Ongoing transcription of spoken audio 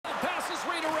pass is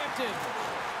redirected.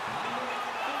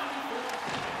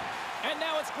 And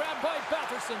now it's grabbed by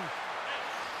Batherson.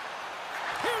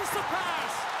 Here's the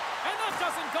pass. And that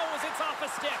doesn't go as it's off a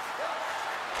stick.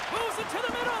 Moves it to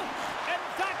the middle. And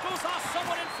that goes off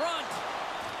someone in front.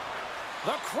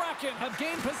 The Kraken have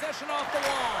gained possession off the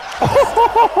wall.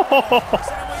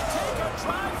 And we take a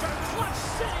drive to Clutch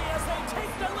City as they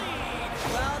take the lead.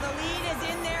 Well, the lead is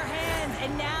in their hands,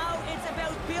 and now it's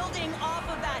about building off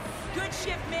of that. Good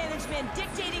shift management,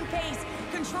 dictating pace,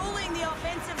 controlling the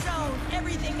offensive zone.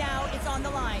 Everything now, it's on the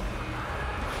line.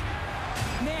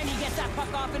 Man, he gets that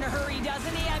puck off in a hurry,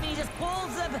 doesn't he? I mean, he just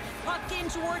pulls the puck in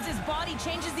towards his body,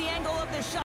 changes the angle of the shot.